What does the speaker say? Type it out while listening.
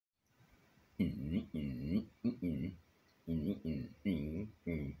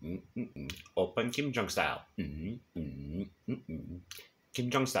Open Kim Jong Style. Kim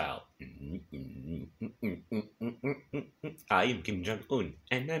Jong Style. I am Kim Jong-un,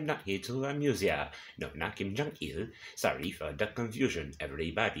 and I'm not here to amuse ya. No, not Kim Jong-il. Sorry for the confusion.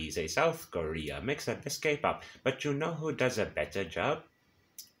 Everybody say South Korea makes the best K-pop, but you know who does a better job?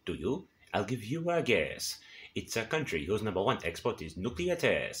 Do you? I'll give you a guess. It's a country whose #1 export is nuclear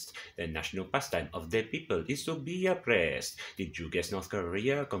test. The national pastime of the people is to be oppressed. Did you guess North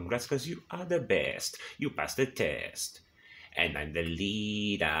Korea? Congrats, cause you are the best. You passed the test. And I'm the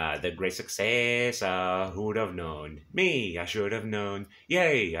leader, the great successor. Who'd have known? Me, I should have known.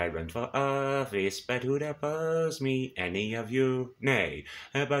 Yay, I run for office, but who'd oppose me? Any of you? Nay.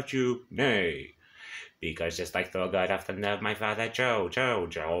 How about you? Nay. Because just like the God of thunder, my father chose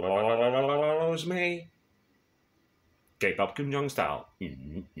me. K-pop Kim Jong Style.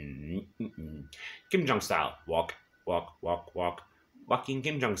 Kim Jong Style. Walk, walk, walk, walk. Walking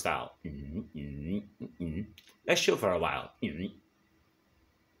Kim Jong Style. Let's chill for a while.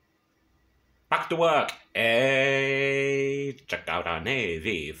 Back to work. Hey, check out our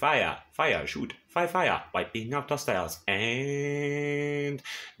navy. Fire, fire, shoot, fire, wiping out hostiles. And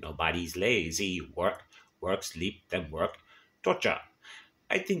nobody's lazy. Work, work, sleep, then work. Torture.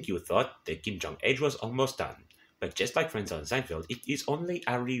 I think you thought the Kim Jong age was almost done. But just like Friends on Seinfeld, it is only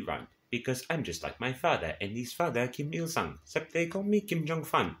a rerun. Because I'm just like my father and his father Kim Il-sung. Except they call me Kim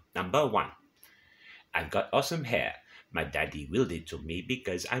Jong-fun, #1. I've got awesome hair. My daddy willed it to me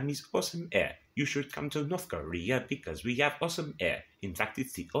because I'm his awesome heir. You should come to North Korea because we have awesome air. In fact,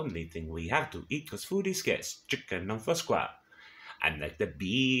 it's the only thing we have to eat because food is scarce. Chicken on first square. I'm like the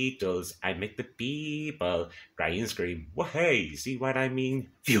Beatles, I make the people cry and scream. Whoa, hey, see what I mean?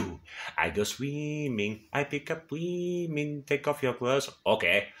 Phew, I go swimming, I pick up women, take off your clothes.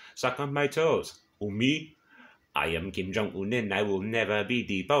 Okay, suck on my toes. Who, me? I am Kim Jong-un and I will never be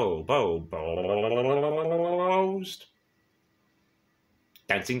deposed.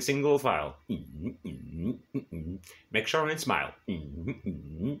 Dancing single file. Make sure and smile.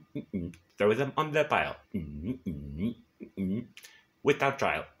 Throw them on the pile. Without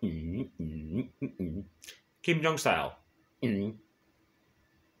trial. Kim Jong Style. And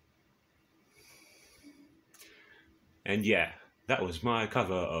yeah, that was my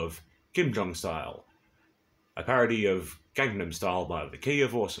cover of Kim Jong Style, a parody of Gangnam Style by The Key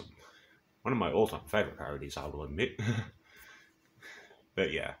of Awesome. One of my all-time favourite parodies, I will admit.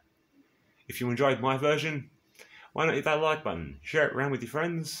 But yeah, if you enjoyed my version, why not hit that like button, share it around with your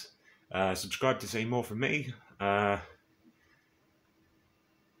friends, subscribe to see more from me, follow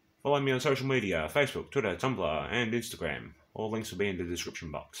me on social media, Facebook, Twitter, Tumblr, and Instagram. All links will be in the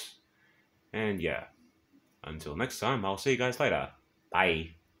description box. And yeah, until next time, I'll see you guys later.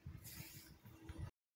 Bye.